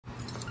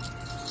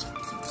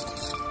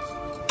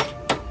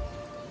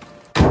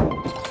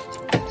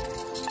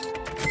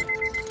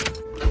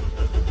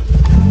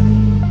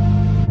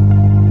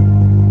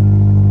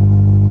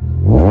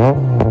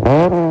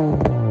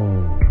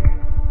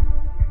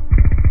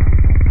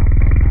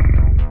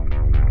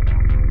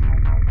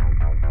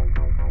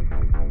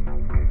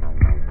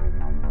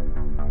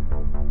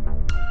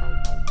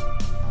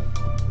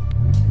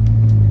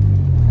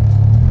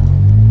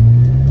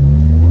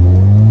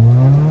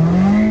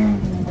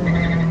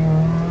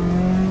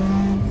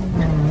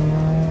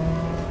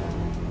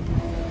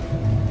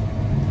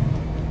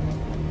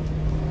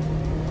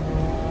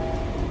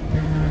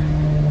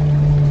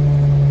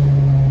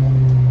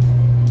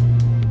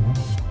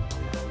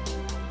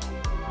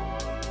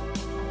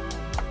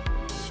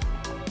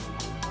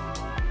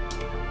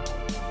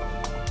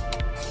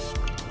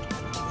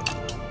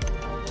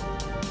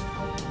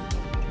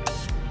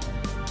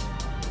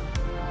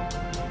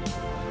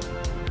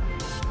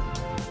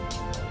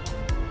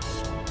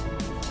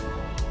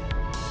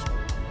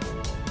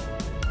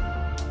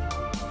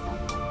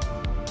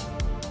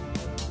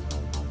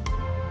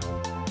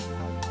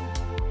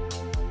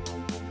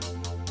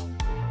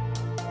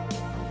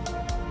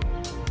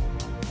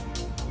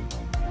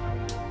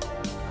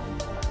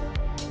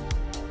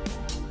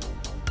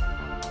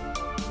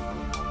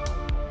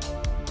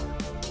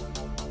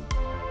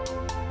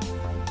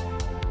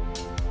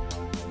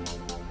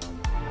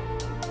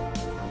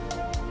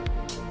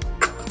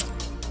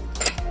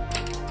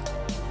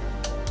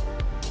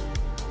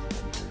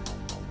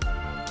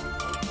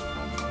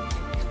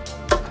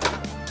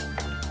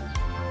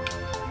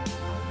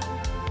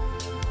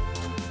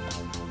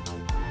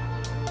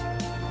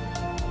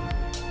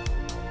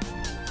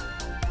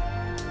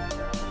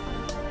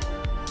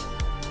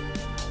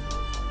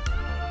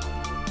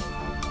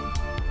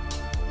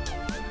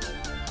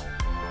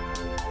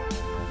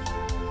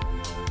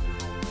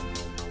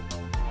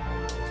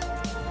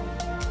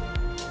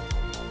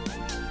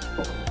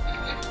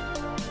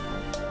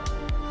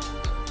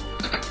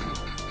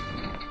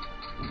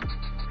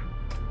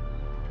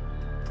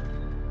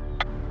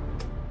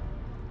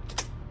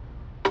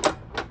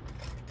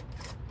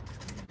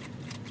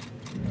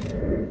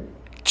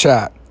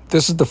Chat,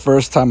 this is the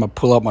first time I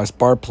pull out my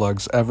spark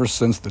plugs ever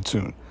since the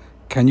tune.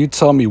 Can you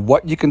tell me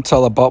what you can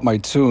tell about my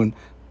tune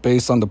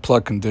based on the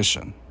plug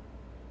condition?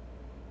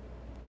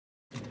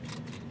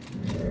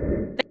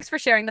 Thanks for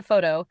sharing the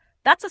photo.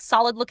 That's a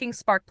solid-looking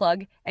spark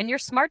plug, and you're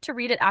smart to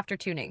read it after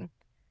tuning.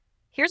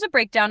 Here's a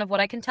breakdown of what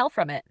I can tell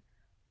from it.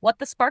 What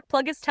the spark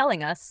plug is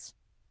telling us.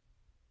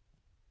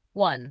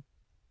 1.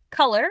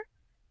 Color: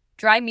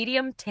 dry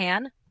medium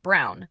tan,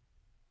 brown.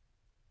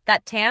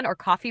 That tan or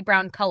coffee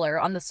brown color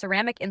on the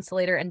ceramic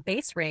insulator and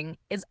base ring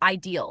is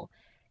ideal.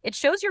 It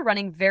shows you're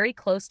running very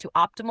close to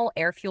optimal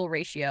air-fuel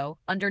ratio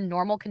under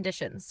normal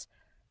conditions.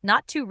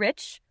 Not too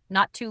rich,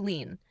 not too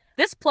lean.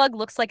 This plug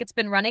looks like it's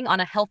been running on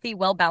a healthy,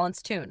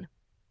 well-balanced tune.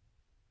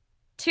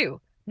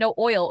 2. No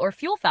oil or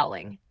fuel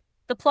fouling.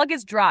 The plug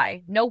is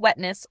dry, no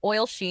wetness,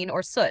 oil sheen,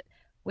 or soot,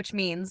 which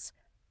means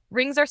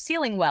rings are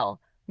sealing well,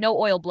 no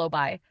oil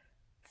blow-by.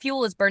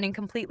 Fuel is burning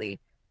completely.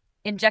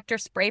 Injector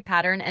spray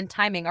pattern and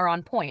timing are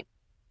on point.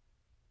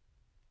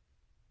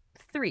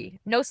 3.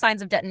 No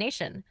signs of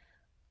detonation.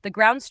 The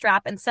ground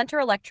strap and center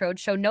electrode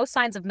show no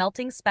signs of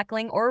melting,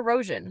 speckling, or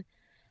erosion.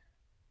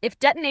 If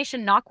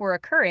detonation knock were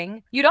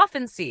occurring, you'd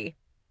often see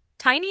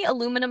tiny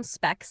aluminum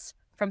specks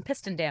from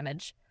piston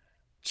damage,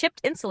 chipped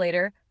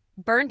insulator,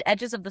 burned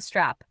edges of the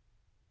strap.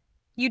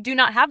 You do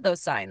not have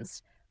those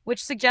signs,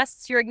 which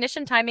suggests your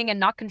ignition timing and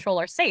knock control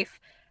are safe,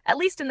 at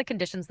least in the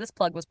conditions this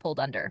plug was pulled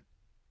under.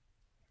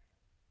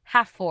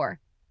 Half 4.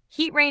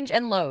 Heat range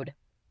and load.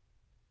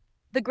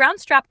 The ground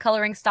strap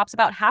coloring stops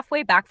about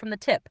halfway back from the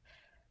tip.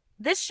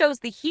 This shows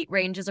the heat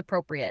range is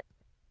appropriate.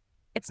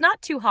 It's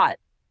not too hot,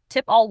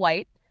 tip all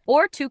white,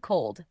 or too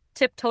cold,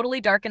 tip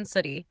totally dark and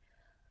sooty.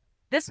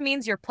 This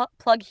means your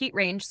plug heat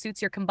range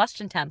suits your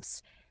combustion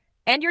temps,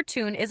 and your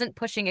tune isn't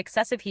pushing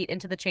excessive heat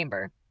into the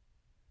chamber.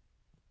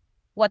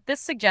 What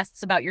this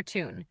suggests about your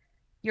tune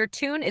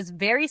is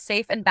very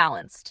safe and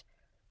balanced.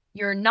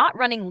 You're not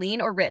running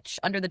lean or rich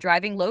under the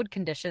driving load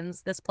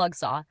conditions this plug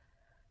saw.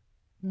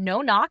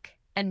 No knock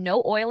and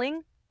no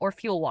oiling or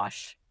fuel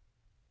wash.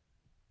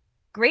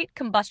 Great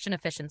combustion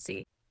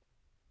efficiency.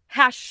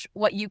 Hash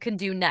what you can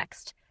do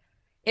next.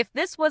 If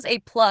this was a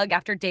plug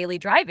after daily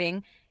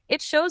driving,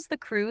 it shows the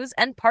cruise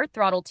and part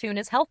throttle tune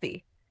is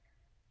healthy.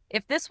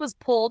 If this was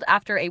pulled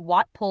after a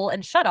watt pull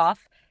and shut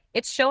off,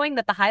 it's showing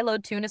that the high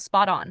load tune is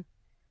spot on.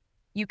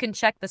 You can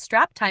check the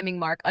strap timing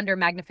mark under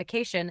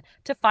magnification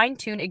to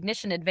fine-tune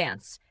ignition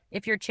advance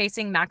if you're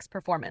chasing max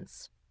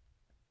performance.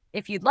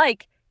 If you'd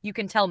like, you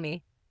can tell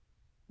me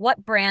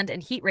what brand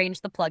and heat range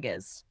the plug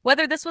is,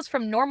 whether this was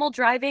from normal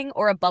driving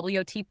or a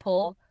WOT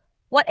pull,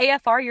 what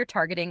AFR you're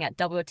targeting at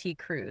WOT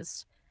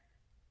cruise.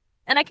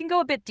 And I can go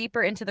a bit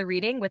deeper into the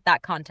reading with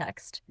that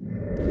context.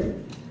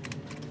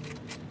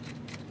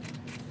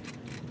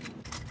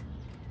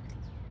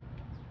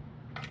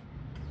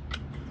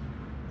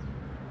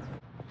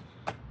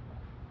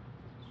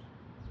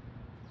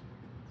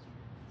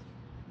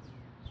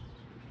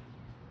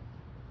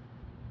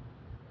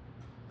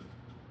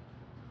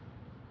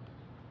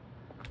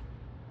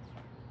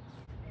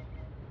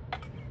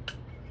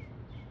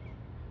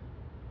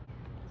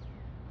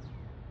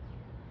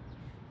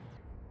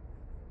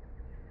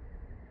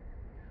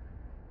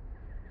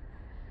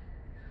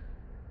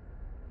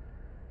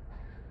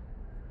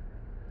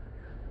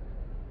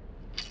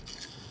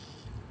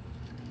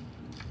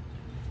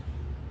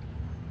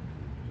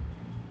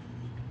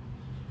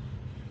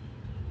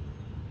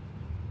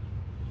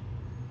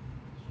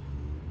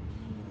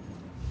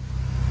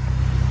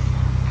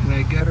 Can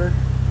I get her?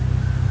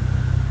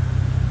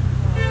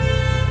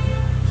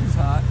 She's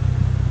hot.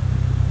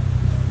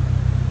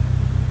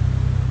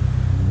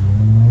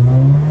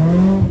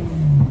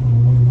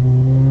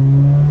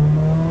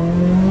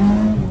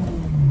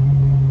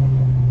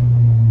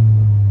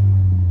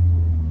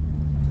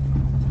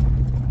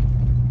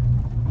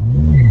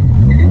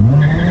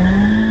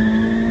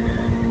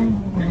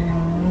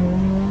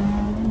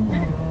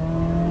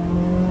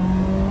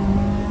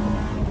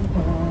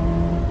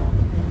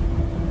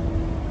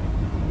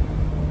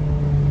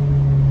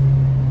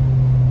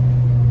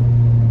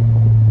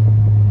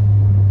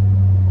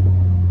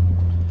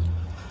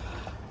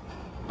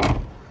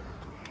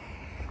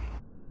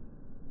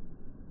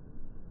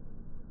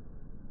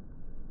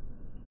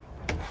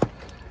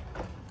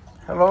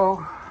 Hello.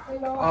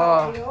 Hello,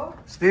 how are you?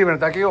 Steven,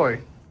 ¿está aquí hoy?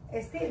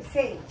 Steve,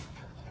 sí.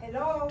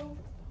 Hello.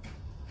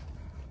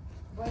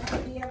 Buenos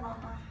días,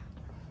 mamá.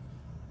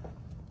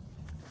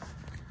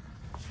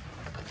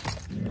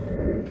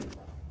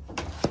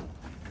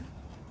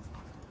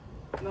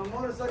 No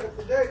motorcycle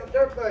today, no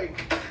dirt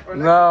bike.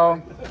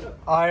 No.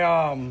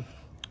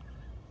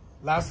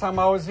 Last time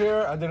I was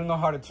here, I didn't know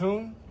how to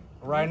tune.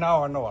 Right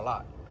now, I know a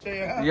lot.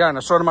 Yeah, in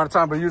a short amount of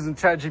time, but using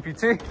CHAT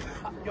GPT.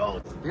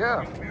 Yo,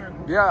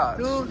 Yeah.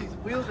 dude, these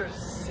wheels are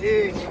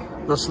sick.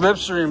 The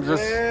slipstream,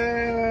 just,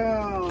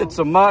 Damn. it's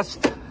a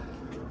must.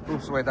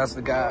 Oops, wait, that's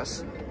the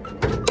gas.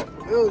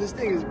 Dude, this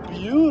thing is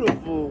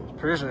beautiful.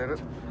 Appreciate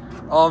it.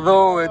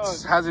 Although it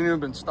hasn't even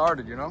been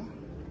started, you know?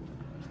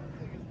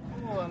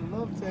 Oh, I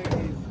love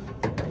Teggies.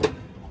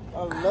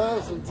 I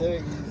love some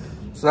Teggies.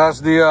 So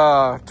that's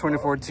the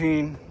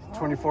 2014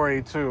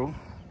 2482.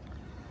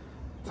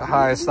 The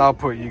highest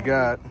output you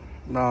got,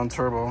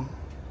 non-turbo.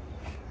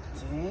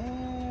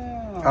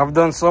 Damn. I've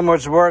done so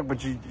much work,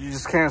 but you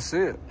just can't see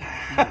it.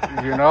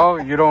 You know,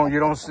 you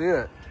don't see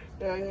it.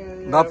 Yeah.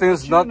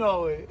 Nothing's But you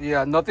know it.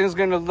 Yeah, nothing's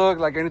gonna look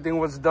like anything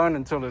was done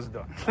until it's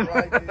done. I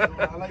like it.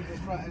 I like this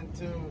front end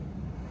too,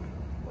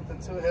 with the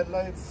two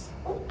headlights.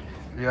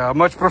 Yeah, I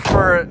much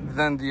prefer it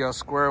than the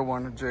square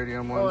one, the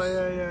JDM ones.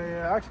 Oh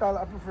yeah. Actually,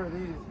 I prefer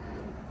these.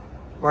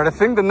 But I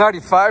think the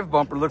 95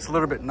 bumper looks a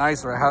little bit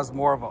nicer. It has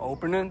more of an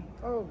opening.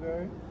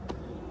 Okay.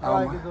 I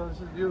like it though.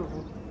 This is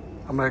beautiful.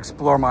 I'm gonna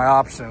explore my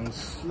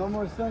options. No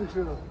more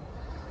Central.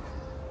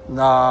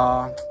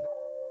 Nah.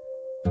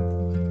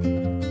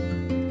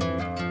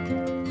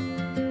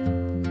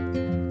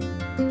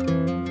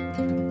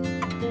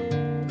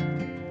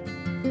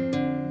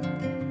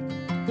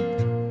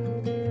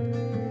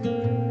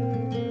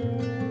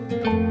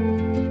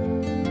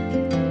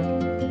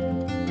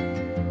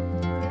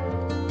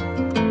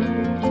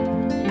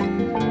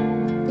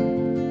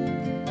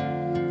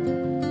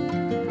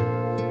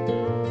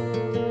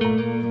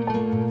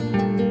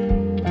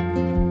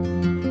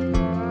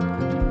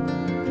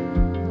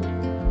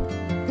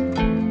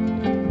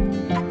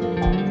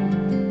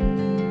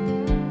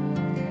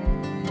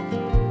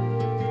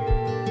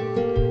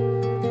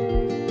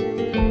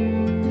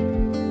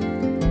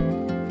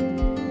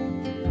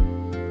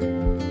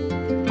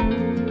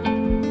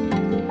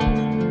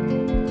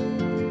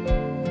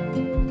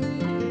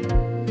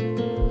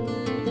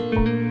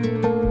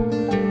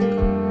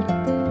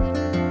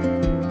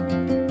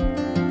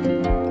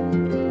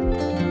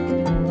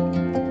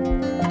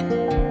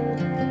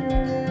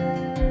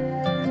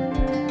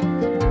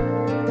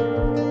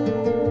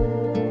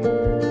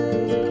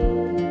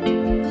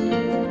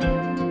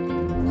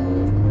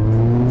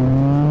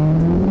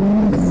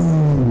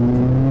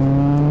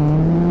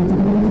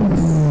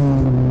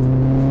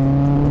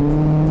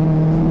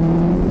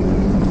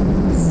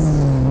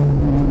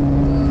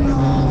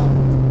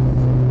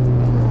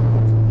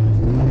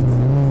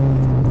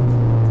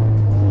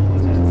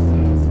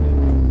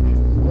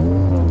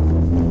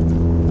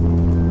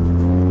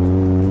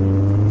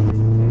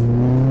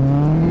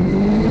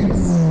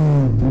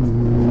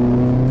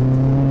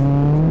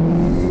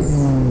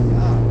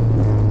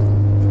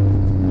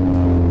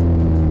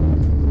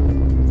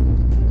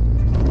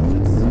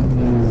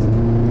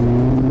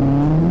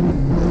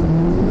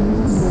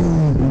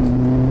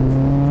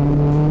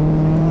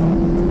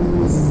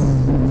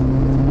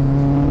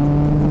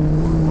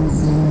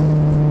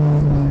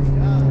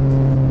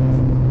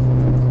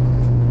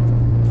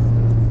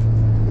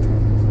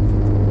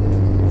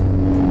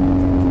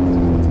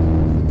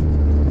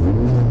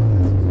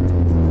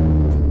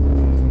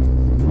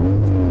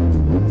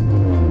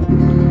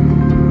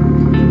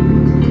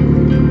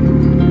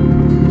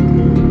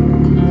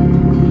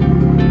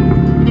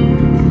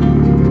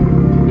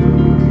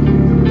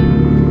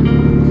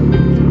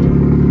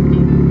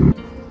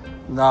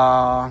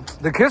 Nah,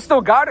 the kid still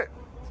got it.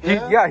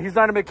 He's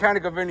not a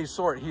mechanic of any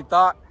sort. He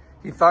thought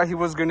he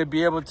was gonna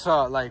be able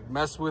to like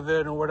mess with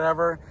it or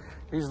whatever.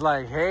 He's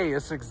like, hey,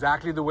 it's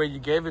exactly the way you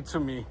gave it to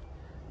me.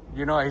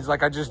 You know, he's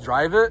like, I just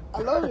drive it. I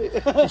love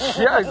it.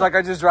 Yeah, he's like,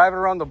 I just drive it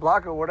around the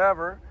block or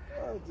whatever.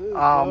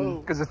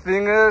 Because the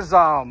thing is,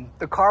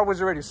 the car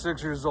was already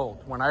 6 years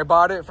old when I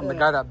bought it from the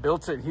guy that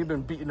built it. He'd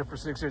been beating it for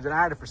 6 years, and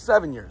I had it for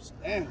 7 years.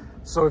 Damn.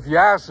 So if you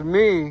ask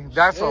me,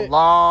 that's a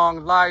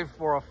long life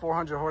for a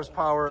 400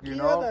 horsepower. You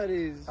know, that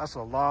is. That's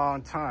a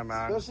long time,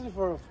 man. Especially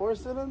for a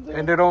 4-cylinder.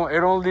 And it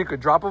don't leak a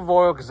drop of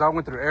oil because I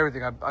went through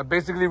everything. I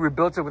basically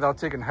rebuilt it without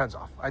taking heads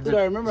off. I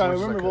remember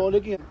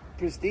looking at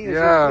pristine.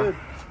 Yeah.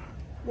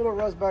 Little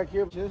rust back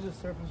here. There's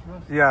just surface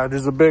rust. Yeah,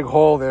 there's a big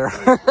hole there. Is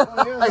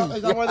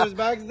that why there's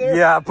bags there?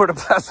 Yeah, I put a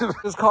plastic in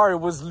this car. It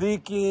was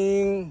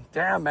leaking.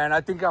 Damn, man.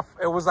 I think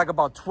it was like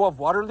about 12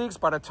 water leaks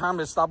by the time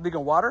it stopped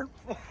leaking water.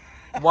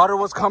 Water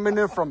was coming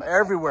in from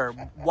everywhere.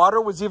 Water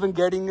was even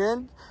getting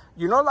in.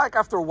 You know, like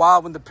after a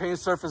while when the paint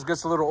surface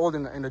gets a little old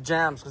in the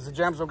jams, because the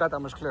jams don't got that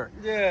much clear.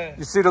 Yeah.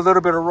 You see the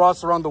little bit of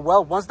rust around the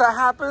well. Once that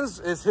happens,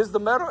 it hits the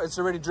metal, it's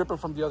already dripping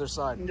from the other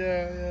side.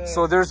 Yeah.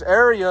 So there's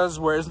areas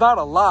where it's not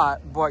a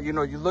lot, but you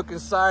know, you look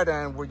inside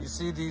and where you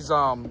see these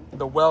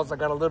the wells that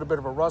got a little bit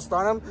of a rust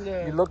on them.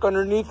 Yeah. You look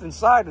underneath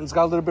inside and it's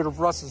got a little bit of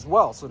rust as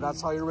well. So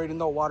that's how you already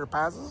know water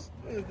passes.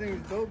 This thing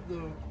is dope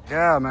though.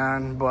 Yeah,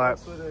 man, but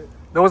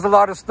there was a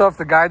lot of stuff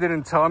the guy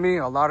didn't tell me,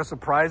 a lot of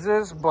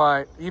surprises,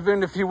 but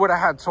even if he would have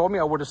had told me,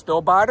 I would have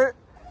still bought it.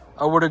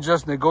 I would have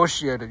just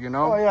negotiated, you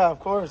know? Oh yeah, of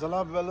course. I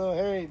love a little,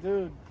 hey,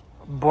 dude.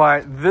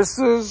 But this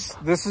is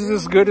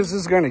as good as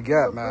it's gonna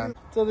get, man.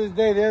 To this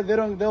day,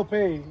 they'll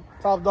pay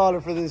top dollar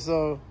for this.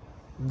 So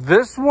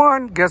this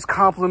one gets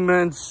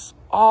compliments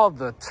all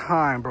the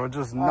time, bro.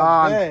 Just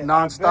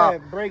non-stop.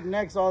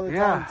 Breaknecks all the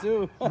time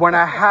too. when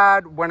I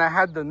had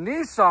the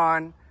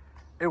Nissan,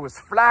 it was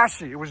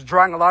flashy. It was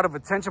drawing a lot of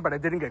attention, but I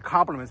didn't get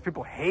compliments.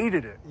 People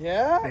hated it.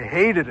 Yeah? They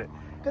hated it.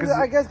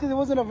 I guess because it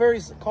wasn't a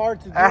very car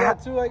to do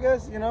that too, I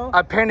guess, you know?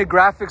 I painted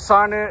graphics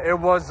on it. It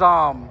was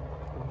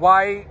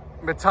white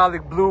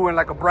metallic blue and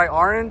like a bright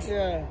orange.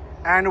 Yeah.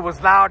 And it was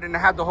loud and it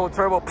had the whole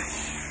turbo,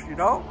 you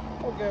know?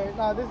 Okay,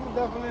 nah, this is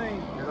definitely...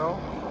 You know?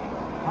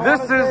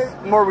 This is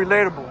more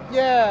relatable.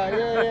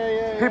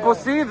 Yeah. People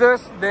see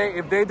this,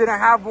 if they didn't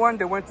have one,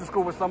 they went to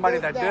school with somebody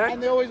that did.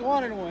 And they always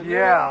wanted one.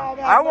 Yeah,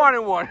 I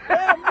wanted one.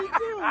 Yeah, me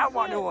too. I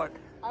wanted one.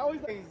 I always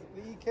like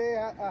the EK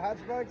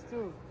hatchbacks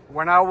too.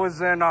 When I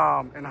was in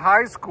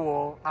high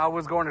school, I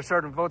was going to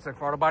Sheridan Votech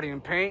for auto body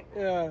and paint.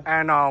 Yeah.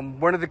 And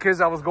one of the kids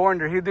that was going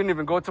there, he didn't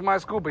even go to my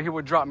school, but he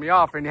would drop me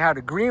off, and he had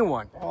a green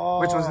one,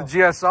 which was a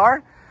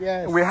GSR.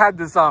 Yes. And we had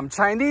this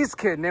Chinese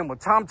kid named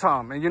Tom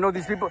Tom, and you know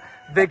these people,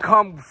 they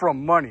come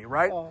from money,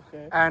 right? Oh,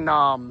 okay.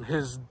 And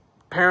his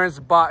parents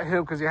bought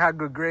him because he had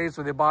good grades,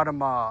 so they bought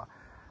him a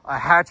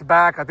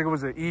hatchback. I think it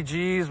was an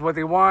EG's what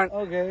they want.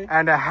 Okay.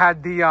 And it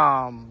had the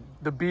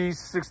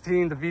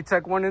B16, the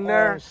VTEC one in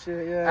there. Oh,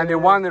 shit, yeah. And they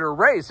wanted a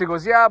race. He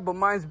goes, yeah, but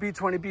mine's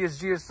B20B is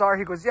GSR.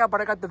 He goes, yeah, but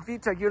I got the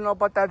VTEC. You don't know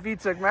about that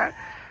VTEC, man.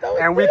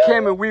 And we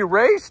came and we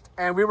raced,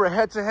 and we were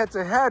head to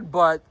head,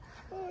 but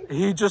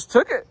he just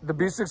took it. The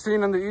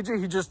B16 and the EG,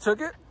 he just took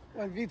it.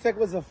 When VTEC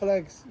was a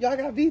flex. Y'all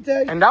got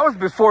VTEC. And that was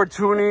before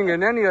tuning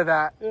and any of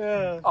that.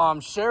 Yeah.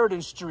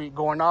 Sheridan Street,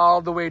 going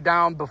all the way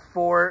down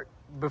before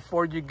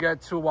you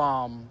get to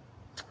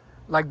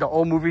like the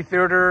old movie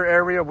theater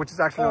area, which is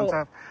actually on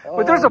top.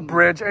 But there's a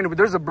bridge. Anyway,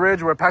 there's a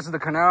bridge where it passes the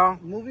canal.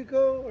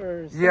 Movico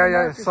or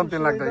yeah, something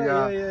like that.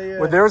 Yeah. Yeah.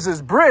 Well, there's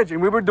this bridge,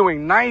 and we were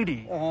doing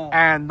 90,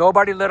 and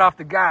nobody let off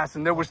the gas,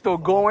 and they were still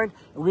going.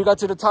 And we got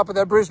to the top of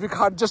that bridge. We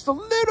caught just a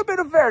little bit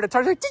of air. The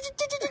tires like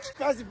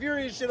Fast and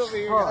Furious shit over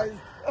here, guys.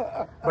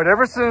 But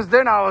ever since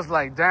then, I was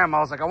like, damn. I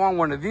was like, I want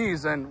one of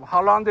these. And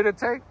how long did it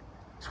take?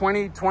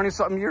 20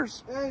 something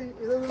years. Hey,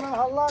 it doesn't matter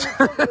how long it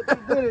took, but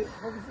you did it.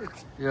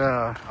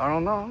 Yeah, I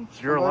don't know.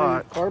 You're a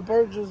lot. Car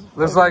purchase.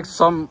 There's like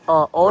some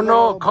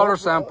no color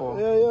sample.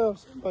 Yeah.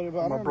 Somebody, but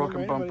I My don't broken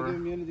remember bumper. anybody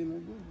giving me anything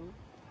like this,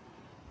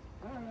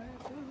 bro. All right,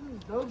 this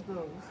is dope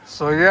though.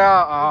 So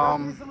yeah, It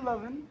does need some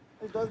loving.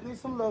 It does need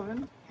some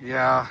loving.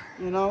 yeah.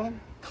 You know,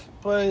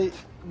 but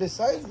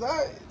besides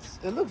that,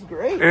 it looks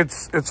great.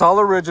 It's all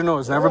original.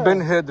 It's never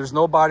been hit. There's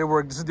no body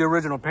work. This is the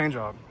original paint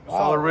job. It's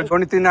all original.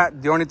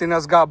 The only thing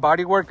that's got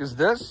body work is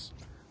this,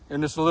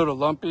 and it's a little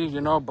lumpy,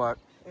 you know. But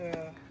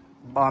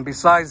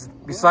besides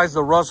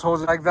the rust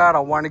hose like that, I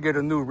want to get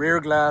a new rear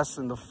glass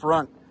in the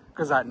front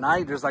because at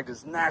night there's like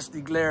this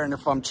nasty glare, and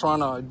if I'm trying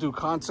to do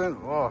content,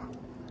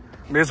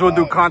 may as well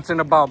do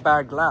content about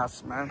bad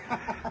glass, man.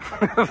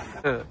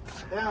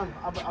 Damn,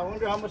 I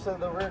wonder how much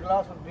the rear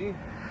glass would be.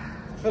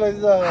 I feel like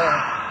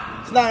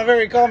it's not a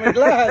very common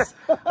glass.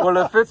 Well,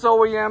 if it's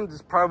OEM,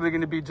 it's probably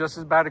going to be just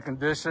as bad a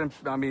condition.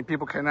 I mean,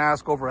 people can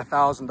ask over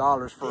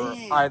 $1,000 for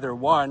either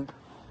one.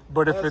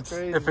 But if it's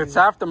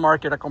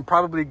aftermarket, I can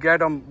probably get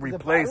them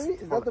replaced.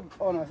 Is that the?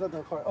 Oh no, it's not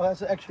the car. Oh,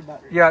 that's an extra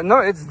battery. Yeah, no,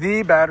 it's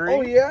the battery.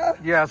 Oh yeah.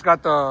 Yeah, it's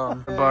got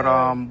the. But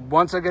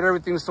once I get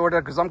everything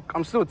sorted, because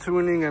I'm still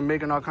tuning and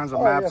making all kinds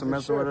of maps and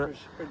messing with it.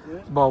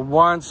 Sure. But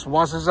once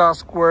it's all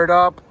squared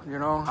up, you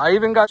know, I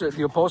even got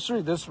the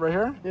upholstery. This right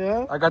here.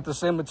 Yeah. I got the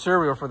same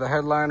material for the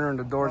headliner and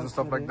the doors and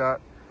stuff like that.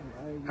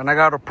 And I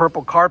got a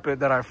purple carpet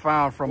that I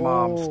found from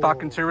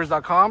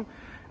stockinteriors.com.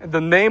 The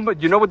name,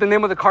 you know what the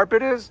name of the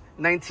carpet is?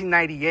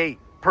 1998,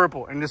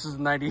 purple, and this is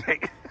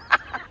 98.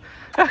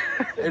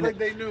 It's like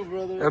they knew,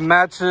 brother. It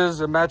matches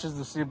the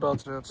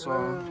seatbelt shit,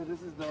 so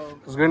this is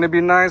dope. It's gonna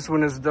be nice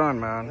when it's done,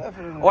 man.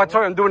 Definitely. Oh, I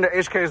told you I'm doing the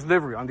HKS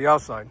livery on the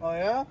outside. Oh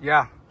yeah?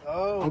 Yeah.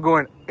 Oh. I'm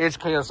going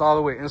HKS all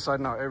the way, inside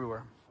and out,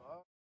 everywhere.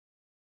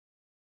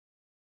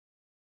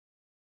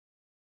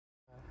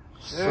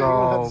 Yeah, you're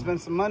gonna have to spend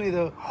some money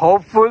though.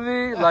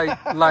 Hopefully,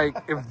 like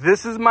if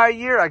this is my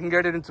year, I can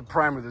get it into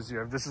primer this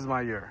year. If this is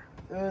my year.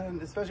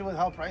 And especially with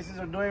how prices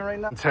are doing right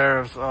now.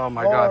 Tariffs, oh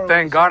my God.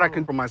 Thank God I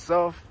can for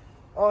myself.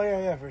 Oh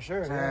yeah, for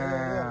sure.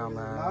 Damn,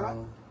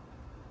 man.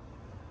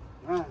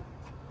 Let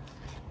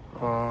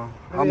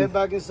me head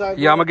back inside.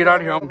 Yeah, I'm gonna get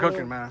out of here. I'm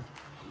cooking, man.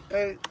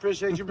 Hey,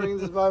 appreciate you bringing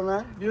this by,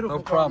 man. Beautiful.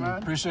 No problem.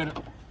 Man. Appreciate it.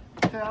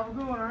 Okay, have a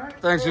good one, all right?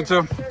 Thanks, you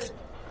too.